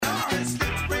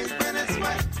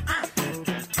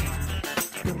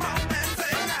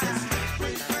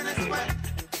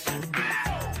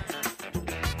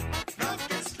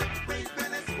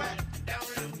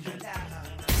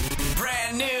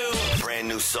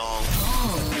song.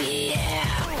 Oh, yeah.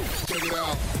 Check it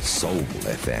out. Soul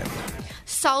FM.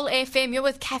 Soul FM, you're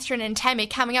with Catherine and Tammy,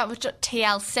 coming up with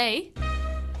TLC.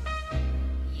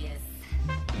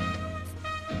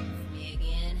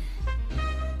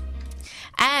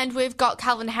 And we've got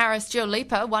Calvin Harris, Dua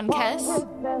Lipa, One Kiss.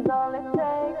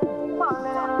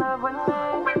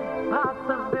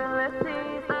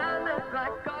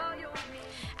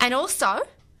 And also,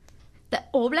 the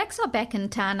All Blacks are back in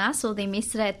town. I saw them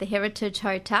yesterday at the Heritage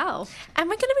Hotel. And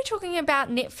we're going to be talking about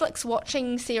Netflix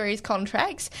watching series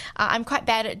contracts. I'm quite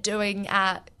bad at doing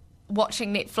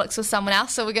watching Netflix with someone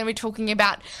else, so we're going to be talking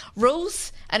about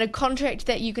rules and a contract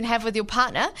that you can have with your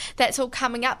partner. That's all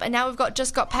coming up. And now we've got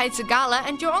Just Got Paid Sagala,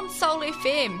 and you're on Soul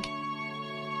FM.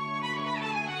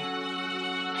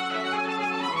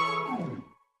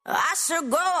 I should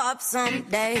grow up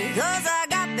someday, 'cause I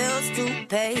got bills to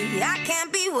pay. I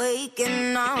can't be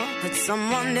waking up at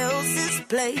someone else's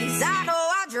place. I know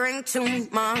I drink too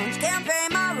much, can't pay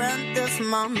my rent this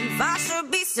month. I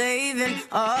should be saving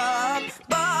up,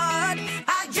 but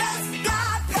I just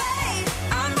got paid.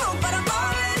 I'm broke but I'm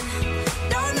boring,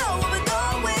 don't know where we're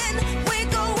going. We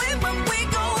go in when we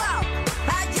go out.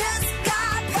 I just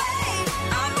got paid.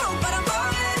 I'm broke but I'm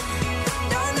boring,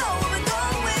 don't know where we're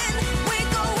going. We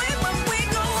go in when we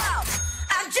go out.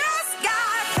 I just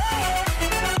got paid.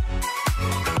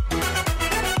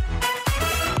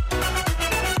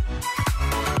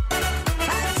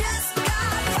 I just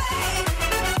got paid.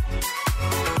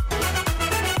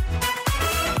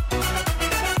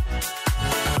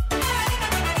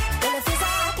 Well, it feels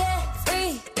like every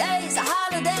day's a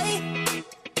holiday,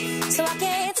 so I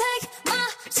can't take my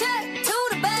check to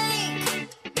the bank.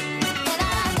 And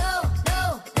I know,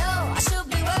 I should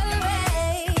be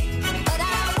worried, but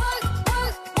I work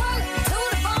to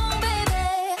the bone, baby.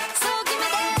 So give me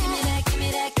that, give me that, give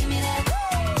me that, give me that,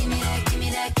 give me that, give me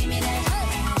that, give me that,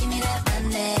 give me that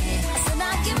money. I said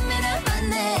now give me that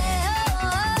money.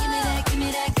 Give me that, give me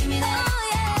that, give me that,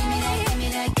 give me that, give me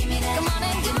that, give me that. Come on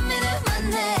and give me that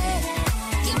money.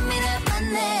 Give me that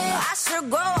money. I should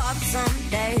grow up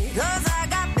someday, 'cause I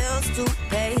got bills to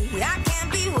pay. I can't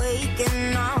be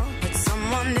waking up at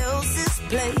someone else's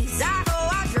place. I know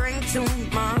I drink too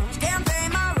much, can't pay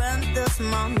my rent this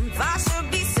month. I should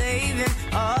be saving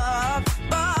up,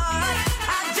 but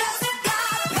I just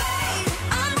got paid.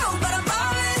 I'm broke but I'm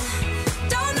boring,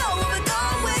 don't know where we're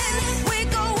going. We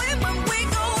go in when we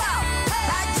go out.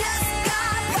 I just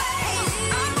got paid.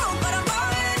 I'm broke but I'm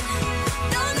boring,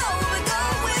 don't know where we're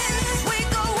going. We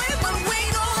go in when we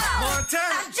go out.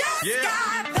 Montana. I just Yeah.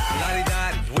 got paid.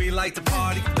 Lottie-dottie, we like to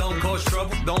party. Don't cause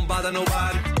trouble, don't bother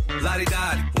nobody.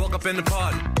 Lottie-dottie, walk up in the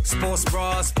party. Sports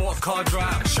bra, sport car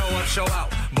drive. Show up, show out.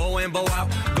 Bow in, bow out.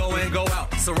 Go in, go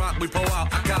out. So rock, we pull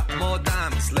out. I got more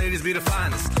diamonds. Ladies be the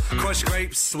finest. Crush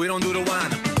grapes, we don't do the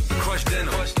wine. Crush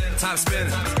dinner, top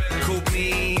spinning. Coupe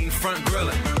mean, front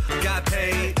grilling. Got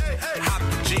paid, hop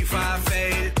G5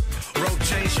 faded. Rope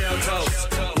chain, shell toes.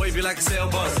 Wavy like a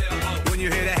sailboat. When you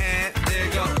hear the hand, there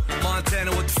you go.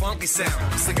 Montana with the funky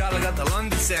sound. Sagala got the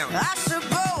London sound. I should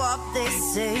grow up, they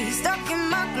say, stuck in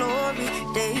my glory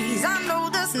days. I know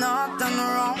there's nothing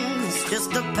wrong, it's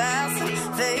just a passing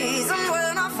phase. And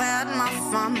when I've had my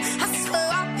fun, I swear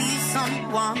I'll be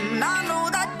someone. I know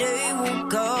that day will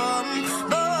come,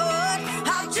 but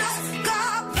I just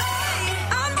got paid.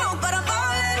 I'm broke but I'm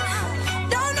boring,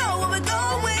 don't know where we're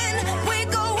going. We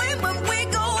go in when we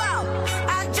go out.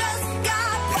 I just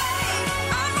got paid.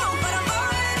 I'm broke but I'm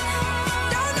boring,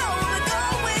 don't know where we're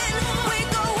going. We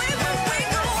go in when we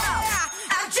go out.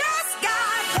 I just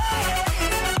got paid.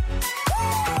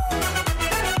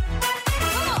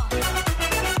 Come on.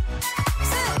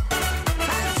 Say,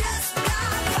 I just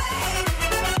got paid.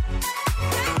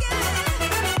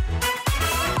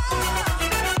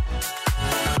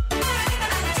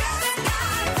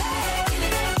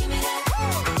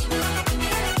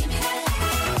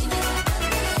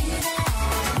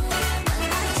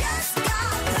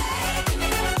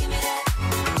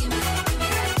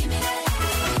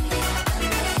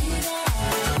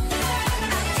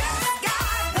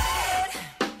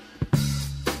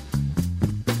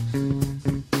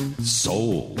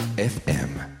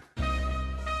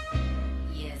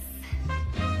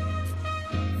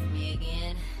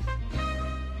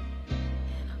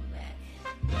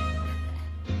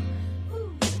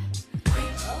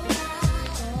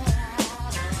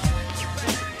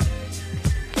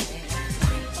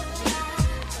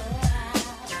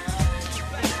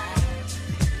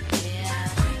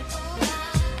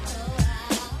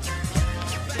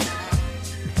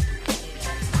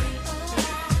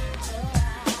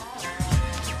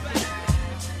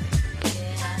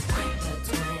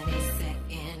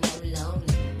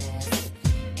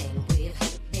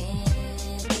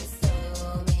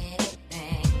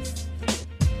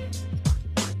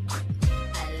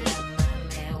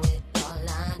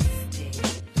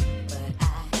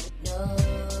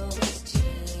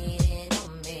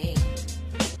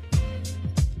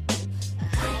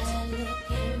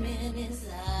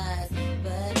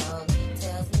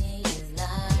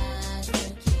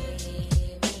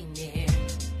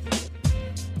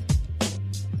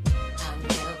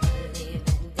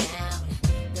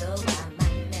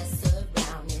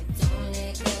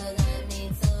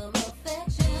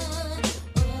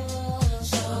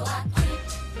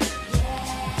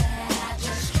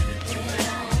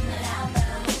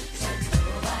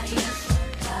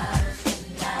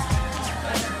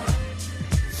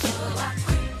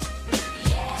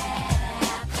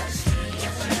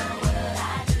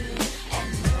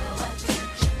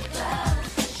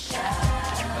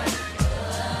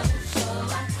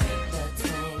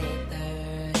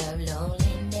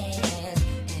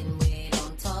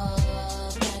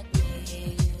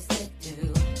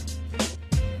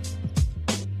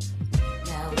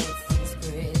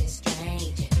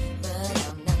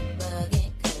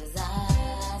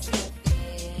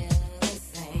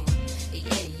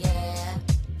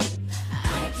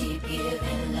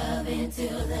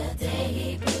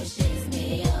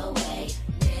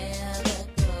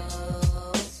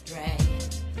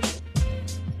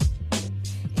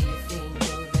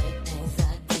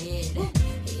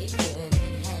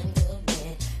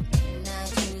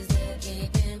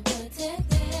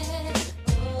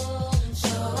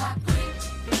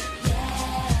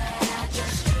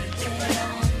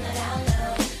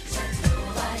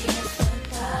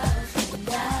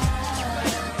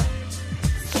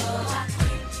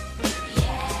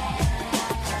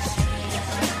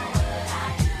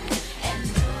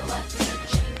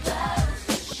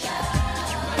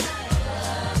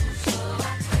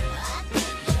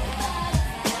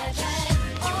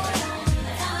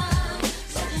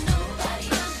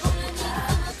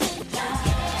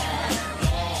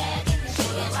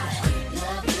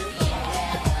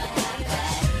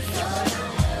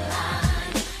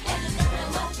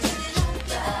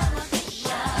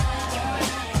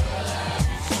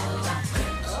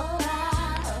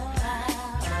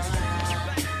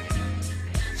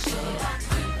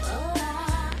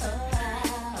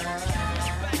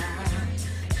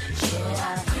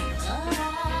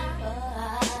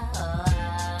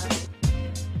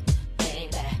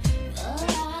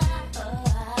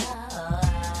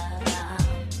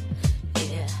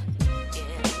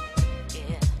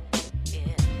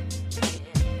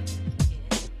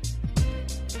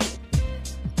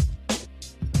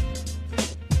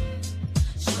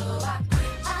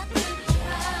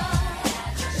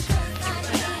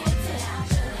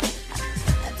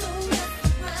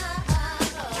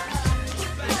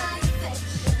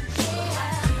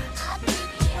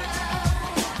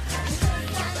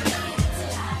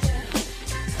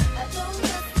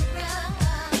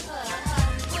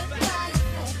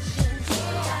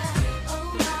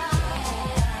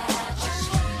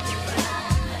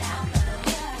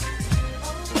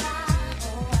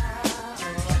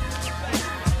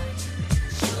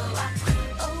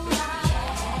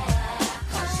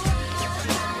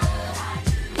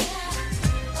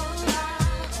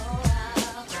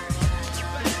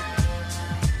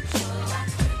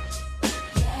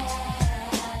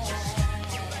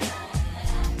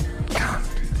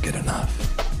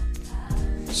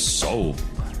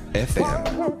 FM.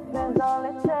 That's all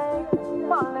it takes.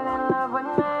 Falling in love with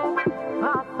me.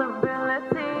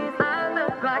 Possibilities. I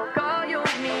look like all you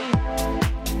need.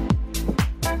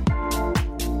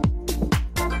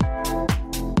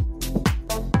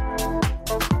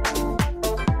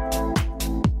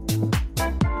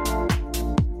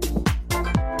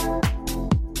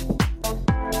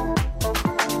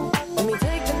 Let me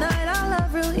take the night I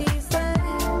love real easy.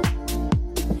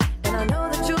 And I know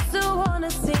that you still wanna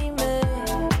see me.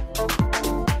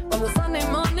 On the Sunday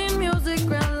morning music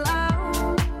real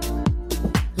loud.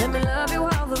 Let me love you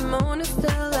while the moon is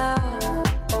still out.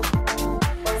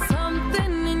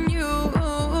 Something in you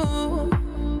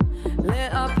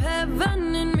lit up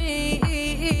heaven in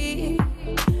me.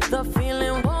 The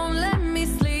feeling won't let me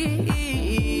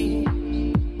sleep.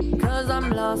 'Cause I'm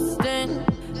lost in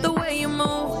the way you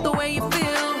move, the way you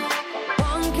feel.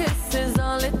 One kiss is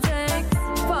all it takes.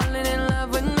 Falling in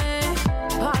love with me.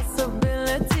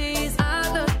 Possibilities. I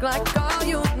look like all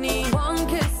you need. One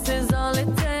kiss is all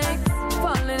it takes.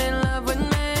 Falling in love with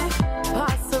me.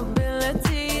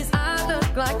 Possibilities. I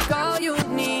look like all you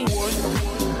need.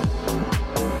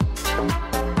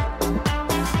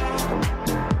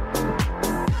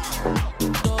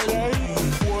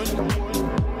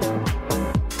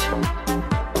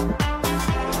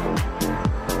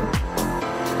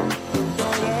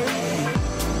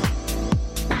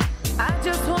 I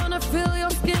just wanna feel your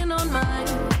skin on mine.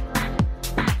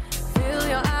 Feel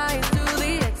your eyes do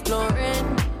the exploring.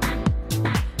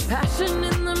 Passion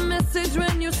in the message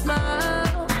when you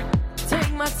smile.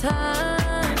 Take my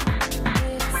time.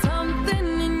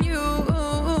 Something in you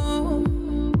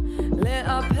lit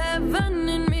up heaven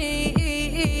in me.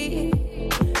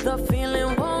 The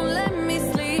feeling won't let me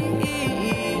sleep.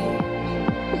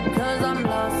 'Cause I'm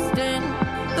lost in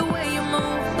the way you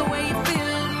move, the way you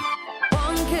feel.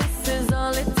 One kiss is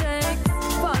all it takes.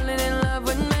 Falling in love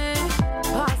with me.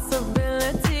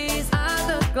 Possibilities. I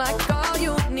look like all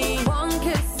you need. One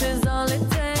kiss is all it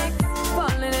takes.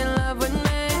 Falling in love with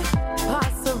me.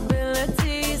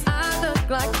 Possibilities. I look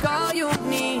like all you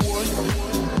need.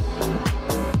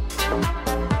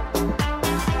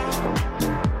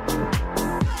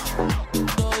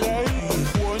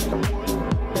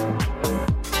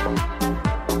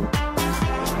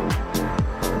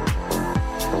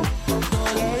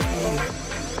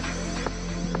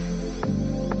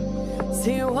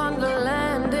 See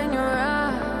wonderland in your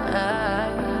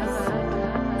eyes.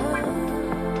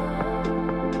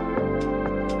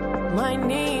 Might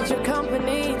need your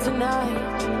company tonight.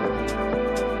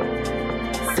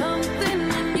 Something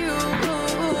in you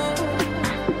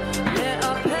lit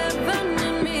up heaven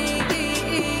in me.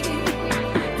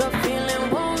 The feeling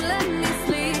won't let me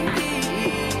sleep.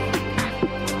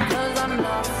 'Cause I'm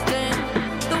lost in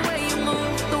the way you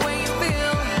move, the way you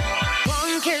feel.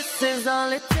 One kiss is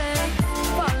all it takes.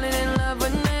 Falling in love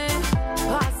with me.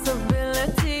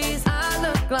 Possibilities. I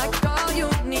look like all you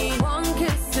need. One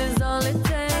kiss is all it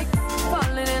takes.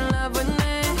 Falling in love with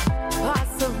me.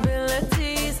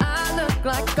 Possibilities. I look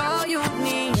like all you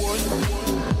need.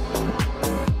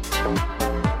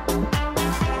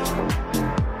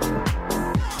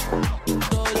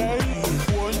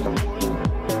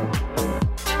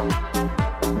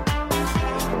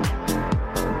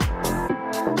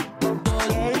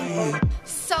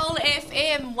 Soul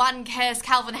FM, One Kiss,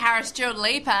 Calvin Harris, Dua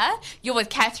Lipa. You're with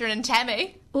Catherine and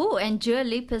Tammy. Oh, and Dua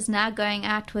Lipa's now going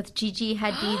out with Gigi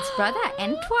Hadid's brother,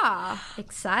 Antoine.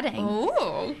 Exciting.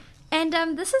 Ooh. And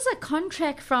this is a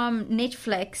contract from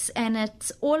Netflix, and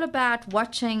it's all about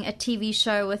watching a TV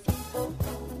show with...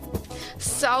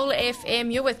 Soul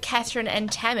FM, you're with Catherine and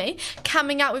Tammy.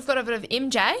 Coming up, we've got a bit of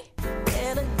MJ.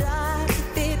 And I died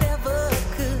if it ever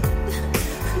could.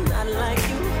 Not like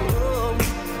you.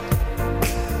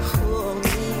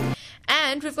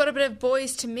 And we've got a bit of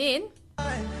Boys to Men.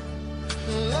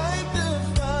 Like the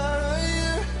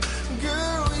fire,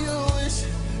 girl, your wish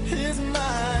is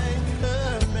my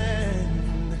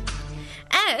command.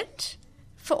 And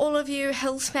for all of you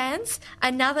Hills fans,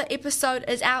 another episode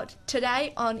is out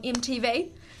today on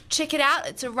MTV. Check it out.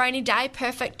 It's a rainy day,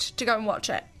 perfect to go and watch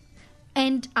it.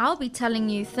 And I'll be telling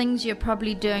you things you're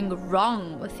probably doing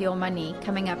wrong with your money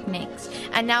coming up next.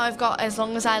 And now I've got As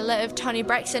Long As I Live, Tony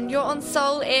Braxton. You're on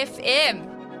Soul FM.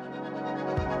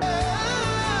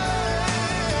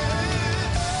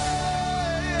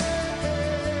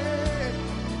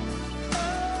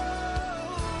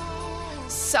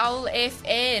 Soul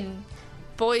FN,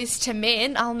 Boys to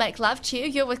Men, I'll Make Love to You.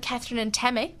 You're with Catherine and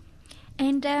Tammy.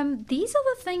 And these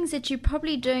are the things that you're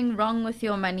probably doing wrong with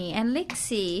your money. And let's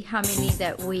see how many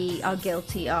that we are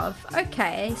guilty of.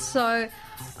 Okay, so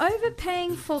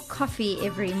overpaying for coffee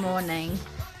every morning.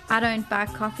 I don't buy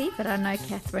coffee, but I know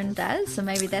Catherine does, so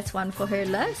maybe that's one for her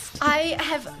list. I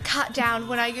have cut down.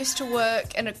 When I used to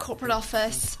work in a corporate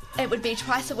office, it would be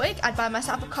twice a week. I'd buy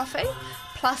myself a coffee,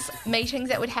 plus meetings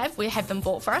that we have them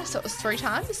bought for us, so it was 3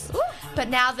 times. Ooh. But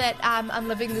now that I'm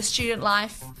living the student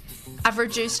life, I've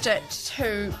reduced it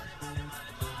to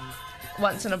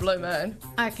once in a blue moon.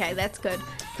 Okay, that's good.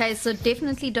 Okay, so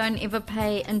definitely don't ever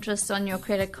pay interest on your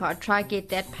credit card. Try get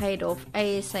that paid off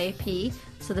ASAP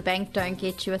so the bank don't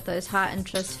get you with those high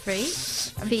interest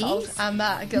fees. I'm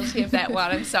guilty of that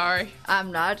one, I'm sorry.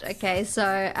 I'm not. Okay,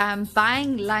 so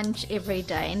buying lunch every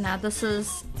day. Now this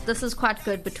is quite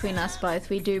good between us both.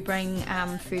 We do bring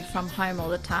food from home all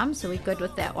the time, so we're good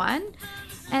with that one.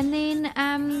 And then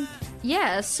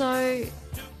so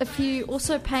if you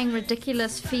also paying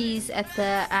ridiculous fees at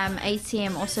the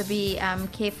ATM, also be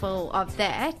careful of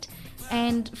that.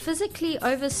 And physically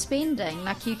overspending,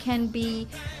 like you can be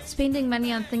spending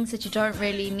money on things that you don't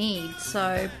really need,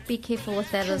 so be careful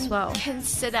with that as well.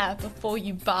 Consider before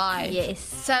you buy. Yes.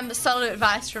 Some solid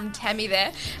advice from Tammy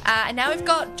there. And now we've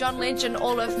got John Legend,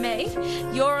 All of Me.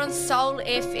 You're on Soul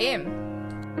FM.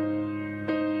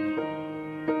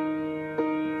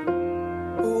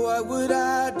 What would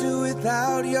I do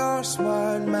without your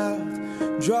smart mouth?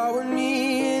 Drawing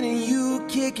me in and you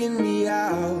kicking me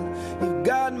out. You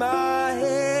got my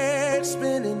head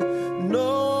spinning,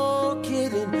 no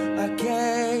kidding. I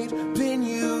can't pin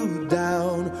you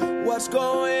down. What's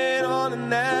going on in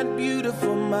that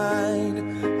beautiful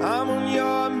mind? I'm on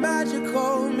your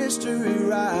magical mystery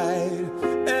ride,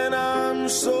 and I'm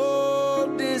so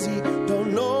dizzy,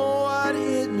 don't know what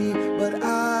hit me, but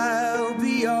I'll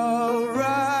be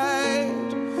alright.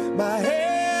 My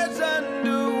head's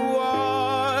underwater,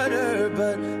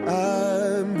 but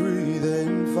I'm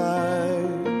breathing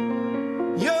fine.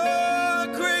 You're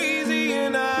crazy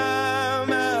and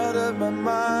I'm out of my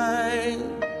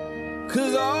mind.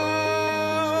 'Cause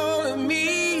all of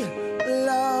me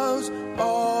loves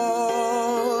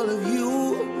all of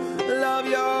you. Love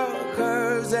your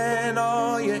curves and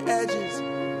all your edges,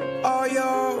 all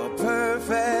your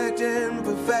perfect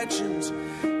imperfections.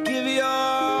 Give your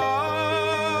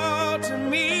all to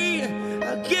me,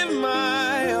 I give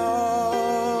my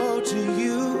all to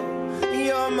you.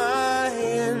 You're my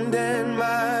end and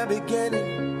my beginning.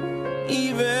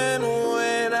 Even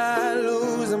when I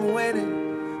lose, I'm winning.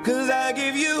 'Cause I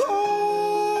give you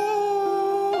all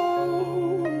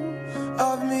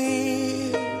of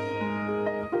me,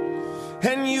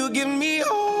 and you give me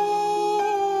all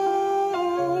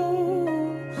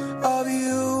of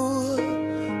you.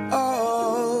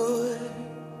 Oh,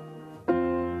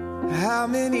 how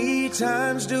many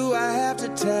times do I have to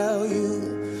tell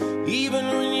you? Even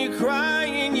when you're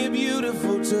crying, you're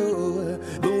beautiful too.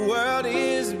 The world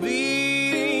is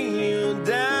beating you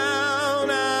down.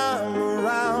 I'm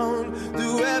around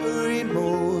through every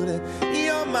mood.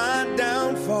 You're my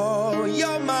downfall,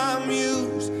 you're my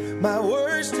muse, my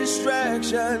worst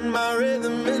distraction, my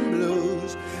rhythm and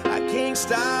blues. I can't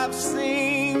stop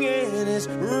singing, it's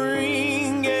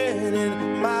ringing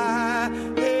in my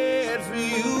head for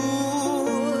you.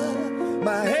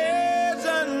 My head's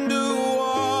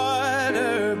underwater,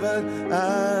 but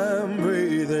I'm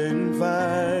breathing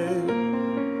fine.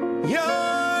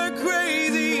 You're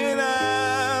crazy and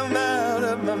I'm out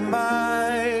of my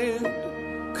mind.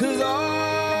 'Cause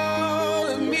all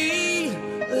of me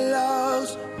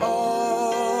loves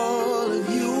all of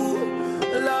you.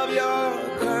 Love your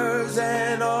curves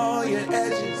and all your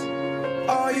edges,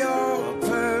 all your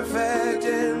perfect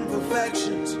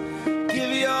imperfections.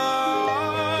 Give your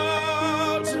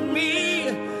all to me,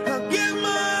 I'll give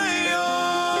my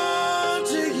all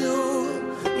to you.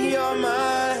 You're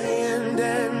my end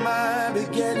and my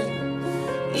beginning.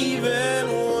 Even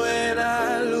when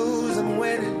I lose, I'm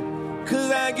winning. 'Cause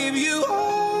I give you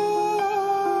all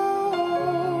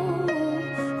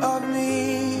of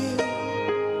me,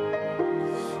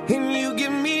 and you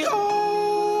give me all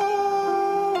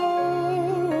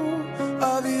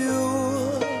of you.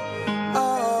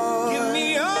 Oh, give me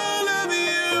all of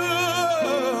you.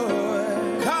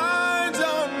 Cards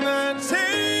on the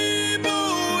table,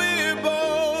 we're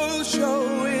both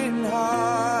showing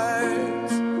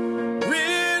hearts,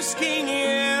 risking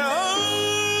it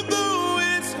although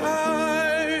it's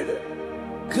hard.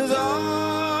 'Cause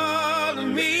all of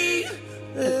me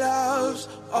loves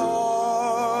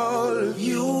all of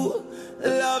you.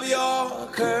 Love your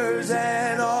curves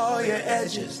and all your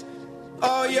edges,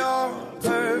 all your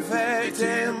perfect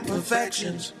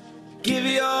imperfections. Give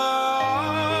your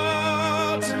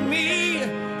all to me,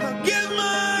 I'll give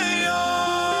my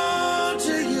all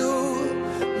to you.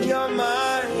 You're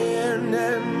my end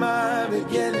and my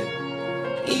beginning.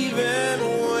 Even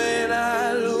when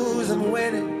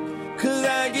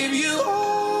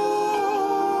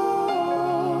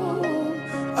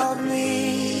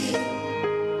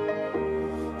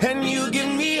and you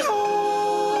give me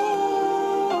all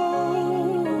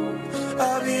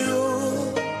of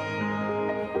you.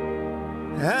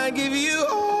 I give you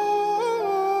all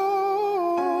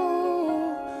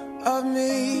of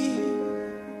me,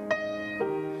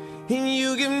 and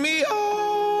you give me all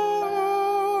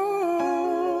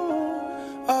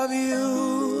of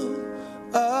you.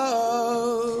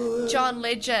 Oh. John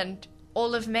Legend,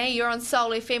 All of Me. You're on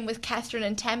Soul FM with Catherine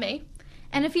and Tammy.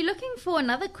 And if you're looking for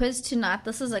another quiz tonight,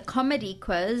 this is a comedy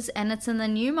quiz, and it's in the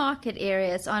Newmarket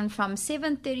area. It's on from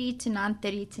 7:30 to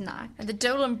 9:30 tonight. And the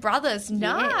Doolin Brothers,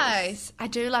 nice. I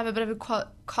do love a bit of a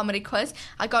comedy quiz.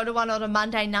 I go to one on a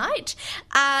Monday night.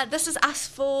 This is us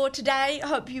for today. I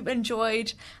hope you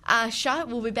enjoyed our show.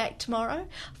 We'll be back tomorrow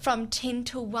from 10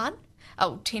 till 1.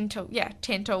 10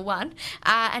 till 1.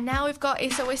 And now we've got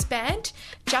SOS Band,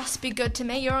 Just Be Good to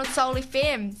Me. You're on Soul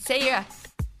FM. See ya.